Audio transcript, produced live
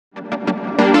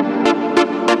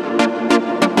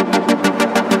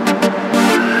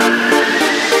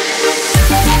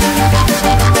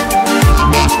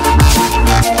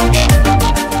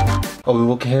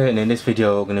OAWALKER here, and in this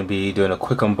video we're going to be doing a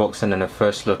quick unboxing and a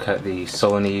first look at the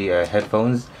Sony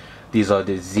headphones. These are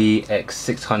the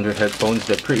ZX600 headphones.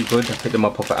 They're pretty good. I picked them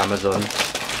up off of Amazon,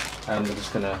 and I'm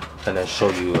just gonna kind of show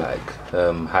you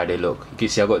how they look. You can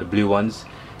see I got the blue ones.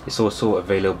 It's also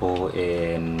available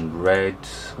in red,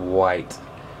 white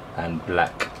and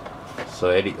black.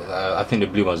 So I think the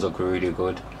blue ones look really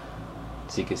good.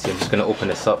 So you can see I'm just gonna open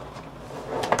this up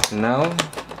now.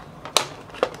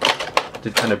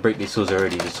 Did kind of break these seals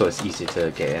already just so it's easy to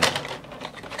get in.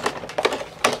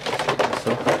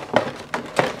 So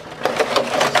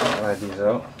slide these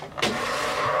out.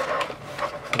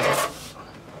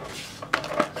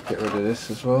 Get rid of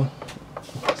this as well.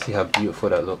 See how beautiful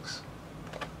that looks.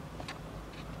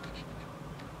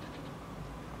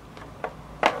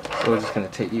 So we're just going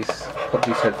to pop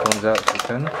these headphones out if we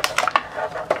can.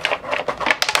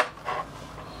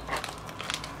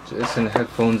 So it's in the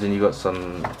headphones, and you got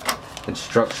some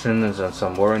instructions and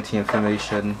some warranty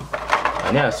information,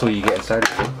 and yeah, that's all you get inside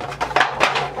of it.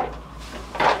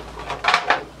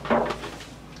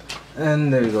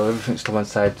 And there we go, everything's to one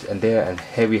side, and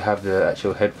here we have the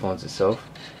actual headphones itself.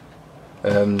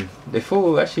 They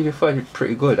feel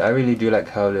pretty good. I really do like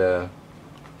how the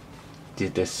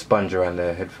sponge around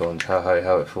the headphones, how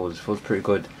it feels. It feels pretty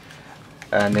good.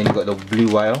 And then you got the blue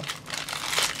wire.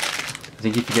 I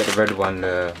think if you get the red one,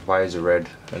 the wires are red,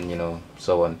 and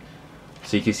so on.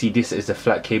 So you can see this is a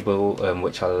flat cable,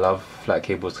 which I love flat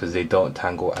cables because they don't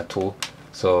tangle at all.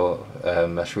 So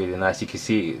that's really nice. You can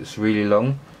see it's really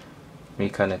long. Let me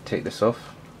kind of take this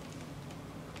off.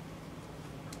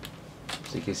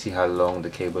 So you can see how long the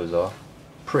cables are.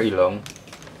 Pretty long.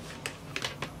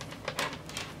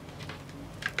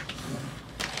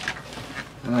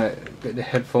 Alright, get the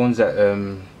headphones that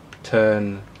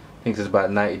turn, I think it's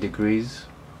about 90 degrees.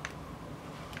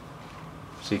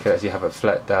 So you can actually have it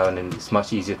flat down, and it's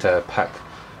much easier to pack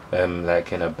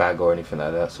like in a bag or anything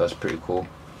like that, so that's pretty cool.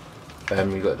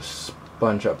 You got the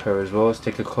sponge up here as well. Let's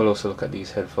take a closer look at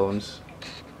these headphones.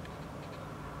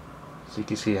 So you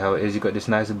can see how it is. You got this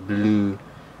nice blue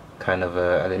kind of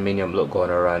aluminium look going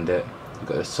around it. You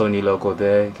got the Sony logo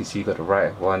there. You can see you got the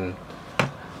right one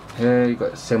here. You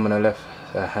got the same on the left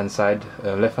hand side.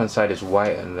 Left hand side is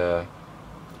white, and the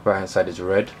right hand side is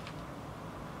red.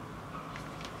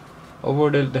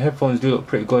 Overall, the headphones do look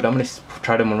pretty good. I'm going to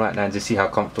try them on right now and just see how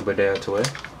comfortable they are to wear.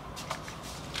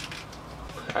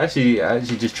 I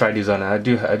actually just tried these on. I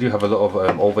do have a lot of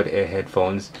over-the-ear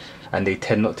headphones, and they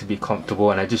tend not to be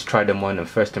comfortable. And I just tried them on, and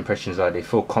first impressions are they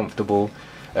feel comfortable.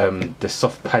 The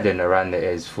soft padding around the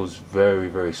ears feels very,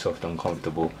 very soft and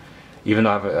comfortable. Even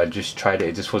though I just tried it,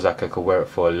 it just feels like I could wear it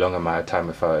for a long amount of time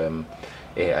without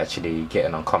it actually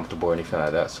getting uncomfortable or anything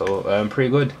like that. So pretty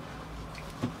good.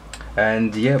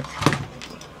 And yep,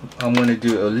 I'm gonna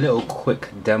do a little quick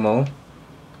demo.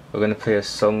 We're gonna play a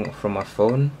song from my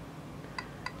phone,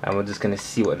 and we're just gonna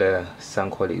see what the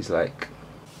sound quality is like.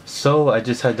 So I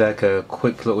just had like a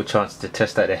quick little chance to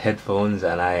test out the headphones,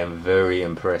 and I am very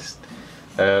impressed.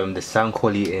 The sound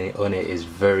quality on it is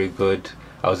very good.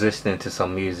 I was listening to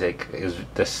some music.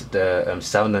 The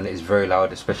sound on it is very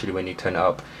loud, especially when you turn it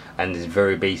up, and it's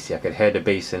very bassy. I could hear the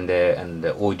bass in there, and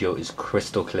the audio is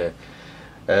crystal clear.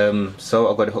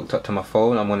 So I've got it hooked up to my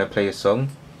phone. I'm gonna play a song.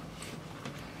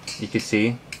 You can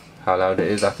see how loud it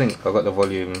is. I think I got the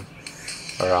volume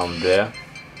around there,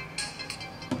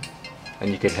 and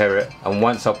you can hear it. And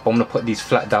once I'm gonna put these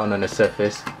flat down on the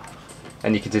surface,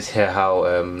 and you can just hear how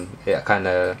it kind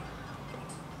of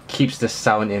keeps the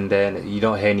sound in there, and you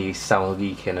don't hear any sound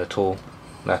leaking at all.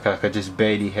 Like I could just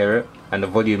barely hear it, and the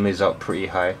volume is up pretty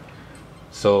high.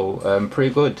 So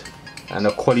pretty good, and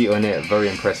the quality on it very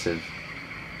impressive.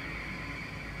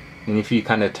 And if you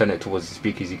kind of turn it towards the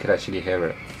speakers, you could actually hear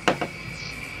it.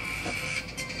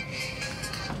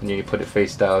 And then you put it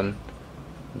face down,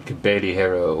 you could barely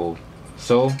hear it at all.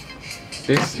 So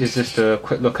this is just a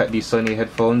quick look at these Sony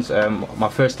headphones. My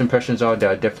first impressions are they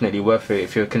are definitely worth it.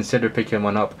 If you consider picking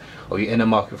one up, or you're in the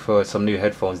market for some new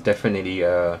headphones, definitely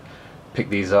pick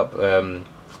these up.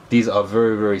 These are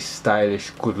very, very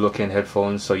stylish, good looking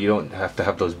headphones, so you don't have to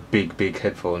have those big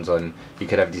headphones on. You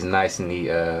could have these nice and neat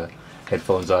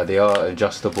headphones. They are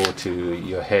adjustable to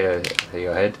your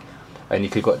head, and you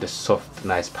could got this soft,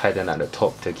 nice padding at the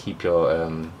top to keep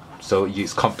your so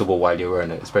it's comfortable while you're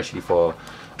wearing it, especially for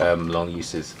long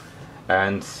uses.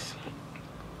 And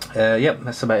yep,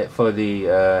 that's about it for the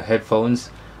headphones.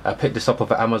 I picked this up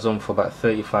off of Amazon for about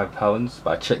 £35,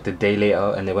 but I checked the day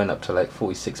later and they went up to like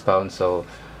 £46, so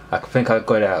I think I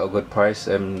got it at a good price.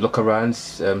 Look around,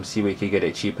 see where you can get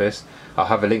it cheapest. I'll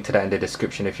have a link to that in the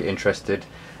description if you're interested.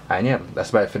 And yeah,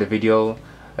 that's about it for the video.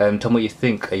 Tell me what you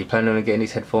think. Are you planning on getting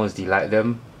these headphones? Do you like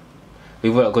them?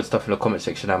 Leave a lot of good stuff in the comment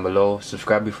section down below.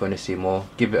 Subscribe if you want to see more.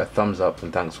 Give it a thumbs up,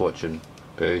 and thanks for watching.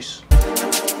 Peace.